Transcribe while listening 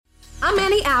I'm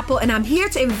Annie Apple, and I'm here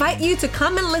to invite you to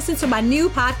come and listen to my new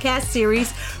podcast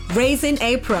series, Raising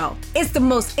a Pro. It's the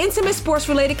most intimate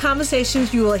sports-related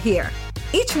conversations you will hear.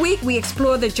 Each week, we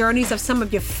explore the journeys of some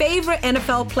of your favorite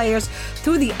NFL players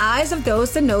through the eyes of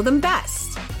those that know them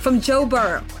best. From Joe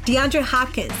Burrow, DeAndre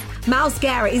Hopkins, Myles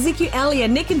Garrett, Ezekiel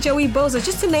Elliott, Nick and Joey Bosa,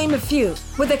 just to name a few.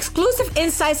 With exclusive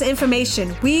insights and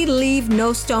information, we leave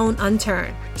no stone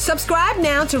unturned. Subscribe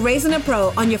now to Raising a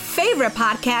Pro on your favorite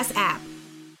podcast app.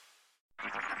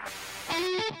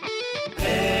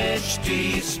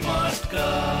 HT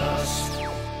Smartcast.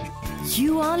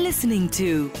 You are listening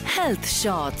to Health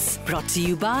Shots, brought to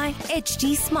you by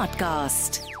HT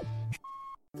Smartcast.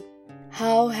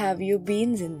 How have you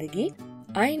been, Zindagi?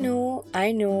 I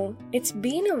know, it's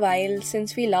been a while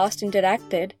since we last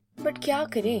interacted, but क्या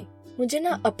करें? मुझे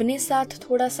ना अपने साथ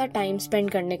थोड़ा सा time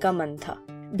spend करने का मन था.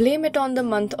 Blame it on the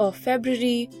month of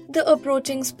February, the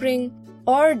approaching spring,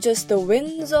 or just the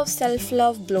winds of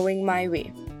self-love blowing my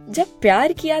way. जब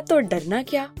प्यार किया तो डरना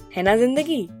क्या, है ना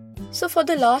जिंदगी? So for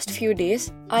the last few days,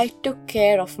 I took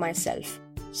care of myself.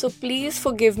 So please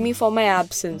forgive me for my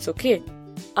absence, okay?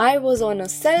 I was on a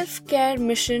self-care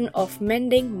mission of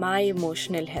mending my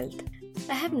emotional health.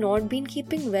 I have not been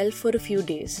keeping well for a few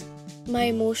days. My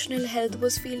emotional health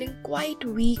was feeling quite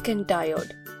weak and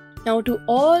tired. Now to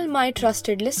all my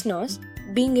trusted listeners,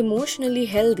 being emotionally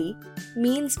healthy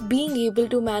means being able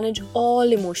to manage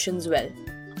all emotions well.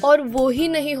 और वो ही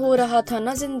नहीं हो रहा था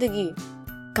ना जिंदगी.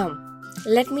 Come,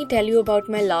 let me tell you about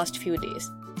my last few days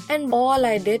and all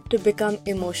I did to become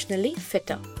emotionally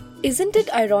fitter. Isn't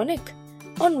it ironic?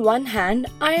 On one hand,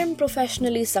 I am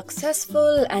professionally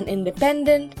successful and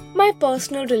independent. My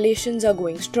personal relations are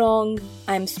going strong.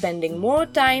 I am spending more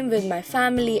time with my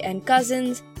family and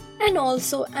cousins, and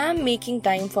also am making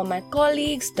time for my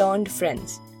colleagues turned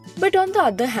friends. But on the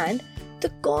other hand, the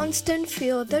constant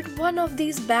fear that one of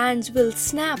these bands will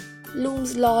snap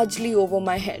looms largely over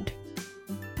my head.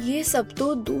 ये सब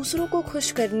तो दूसरों को खुश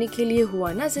करने के लिए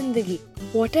हुआ ना जिंदगी.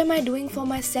 What am I doing for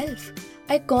myself?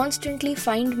 I constantly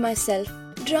find myself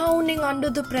drowning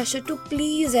under the pressure to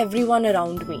please everyone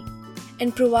around me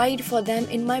and provide for them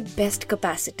in my best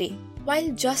capacity.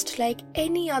 While just like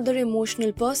any other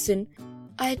emotional person,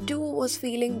 I too was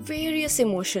feeling various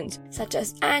emotions such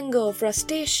as anger,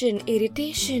 frustration,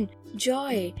 irritation,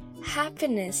 joy,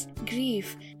 happiness,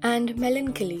 grief, and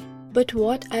melancholy. But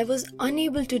what I was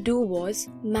unable to do was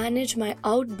manage my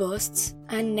outbursts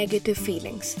and negative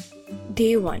feelings.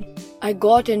 Day 1. I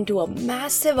got into a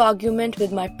massive argument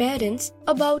with my parents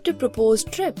about a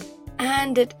proposed trip,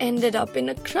 and it ended up in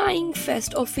a crying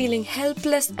fest of feeling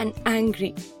helpless and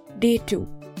angry. Day 2.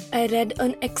 I read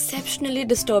an exceptionally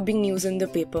disturbing news in the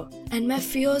paper, and my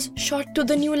fears shot to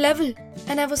the new level,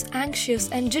 and I was anxious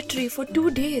and jittery for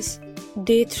 2 days.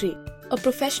 Day 3. A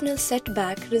professional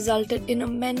setback resulted in a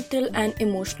mental and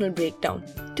emotional breakdown,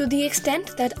 to the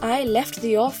extent that I left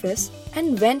the office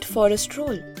and went for a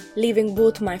stroll, leaving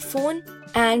both my phone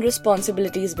and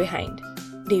responsibilities behind.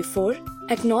 Day 4.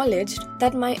 Acknowledged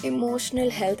that my emotional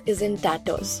health is in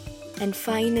tatters, and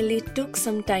finally took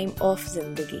some time off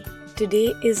Zindagi.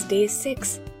 Today is day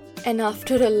 6, and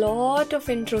after a lot of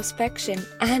introspection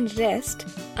and rest,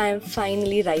 I am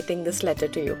finally writing this letter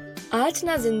to you. Aaj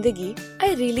na Zindagi,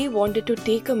 I really wanted to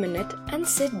take a minute and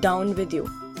sit down with you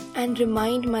and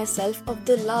remind myself of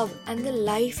the love and the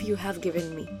life you have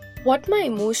given me. What my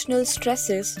emotional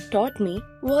stresses taught me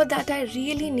were that I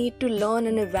really need to learn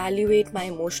and evaluate my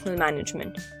emotional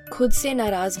management. खुद से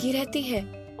नाराजगी रहती है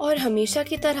और हमेशा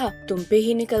की तरह तुम पे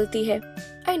ही निकलती है.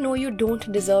 I know you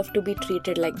don't deserve to be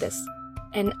treated like this.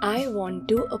 And I want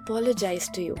to apologize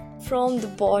to you from the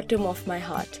bottom of my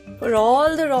heart for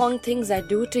all the wrong things I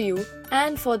do to you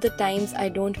and for the times I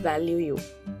don't value you.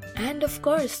 And of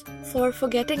course, for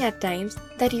forgetting at times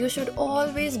that you should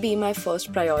always be my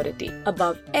first priority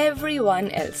above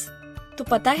everyone else. तो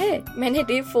पता है मैंने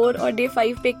day 4 और day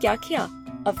 5 पे क्या किया?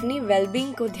 अपनी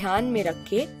well-being को ध्यान में रख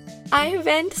के I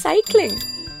went cycling.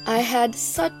 I had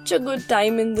such a good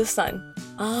time in the sun.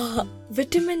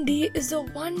 Vitamin D is a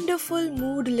wonderful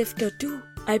mood lifter too.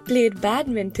 I played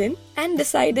badminton and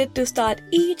decided to start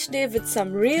each day with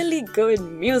some really good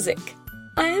music.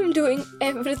 I am doing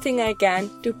everything I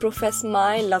can to profess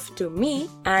my love to me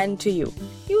and to you.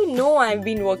 You know I've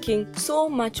been working so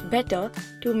much better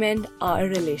to mend our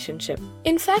relationship.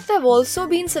 In fact, I've also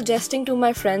been suggesting to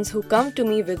my friends who come to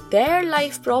me with their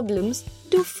life problems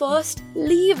to first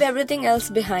leave everything else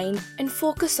behind and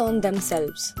focus on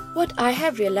themselves. What I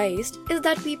have realized is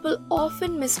that people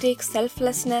often mistake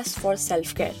selflessness for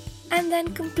self-care and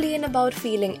then complain about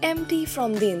feeling empty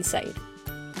from the inside.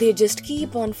 They just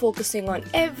keep on focusing on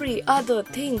every other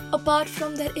thing apart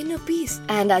from their inner peace,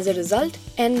 and as a result,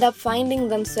 end up finding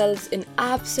themselves in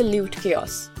absolute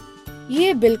chaos.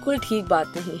 ये बिल्कुल ठीक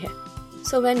बात नहीं है.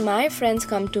 So when my friends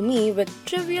come to me with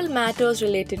trivial matters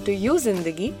related to you,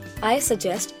 Zindagi, I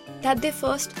suggest that they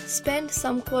first spend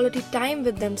some quality time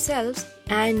with themselves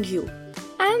and you,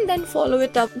 and then follow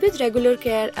it up with regular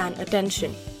care and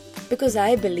attention. Because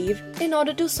I believe in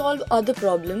order to solve other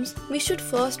problems, we should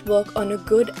first work on a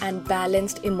good and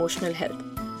balanced emotional health.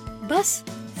 बस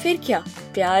फिर क्या,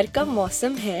 प्यार का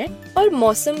मौसम है और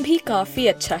मौसम भी काफी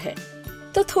अच्छा है.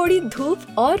 तो थोड़ी धूप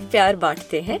और प्यार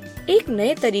बांटते हैं, एक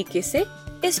नए तरीके से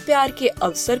इस प्यार के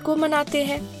अवसर को मनाते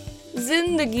हैं.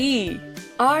 जिंदगी,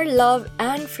 our love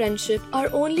and friendship are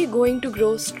only going to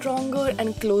grow stronger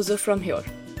and closer from here.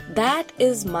 That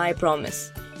is my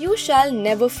promise. You shall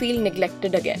never feel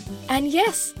neglected again. And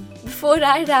yes, before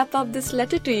I wrap up this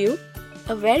letter to you,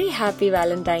 a very happy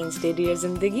Valentine's Day, dear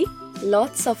Zindagi.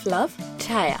 Lots of love,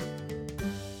 Chaya.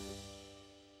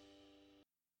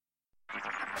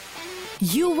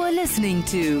 You were listening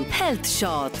to Health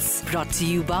Shots, brought to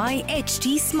you by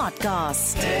HT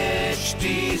Smartcast.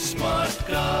 HT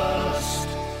Smartcast.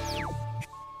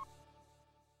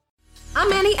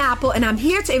 I'm Annie Apple, and I'm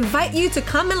here to invite you to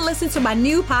come and listen to my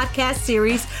new podcast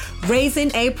series,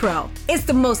 Raising a Pro. It's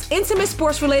the most intimate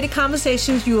sports-related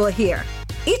conversations you will hear.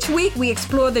 Each week, we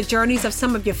explore the journeys of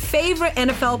some of your favorite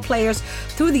NFL players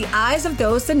through the eyes of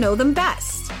those that know them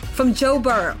best. From Joe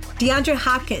Burrow, DeAndre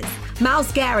Hopkins,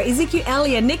 Myles Garrett, Ezekiel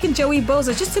Elliott, Nick and Joey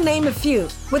Bosa, just to name a few.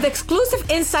 With exclusive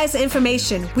insights and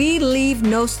information, we leave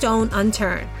no stone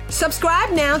unturned.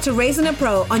 Subscribe now to Raising a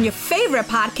Pro on your favorite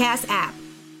podcast app.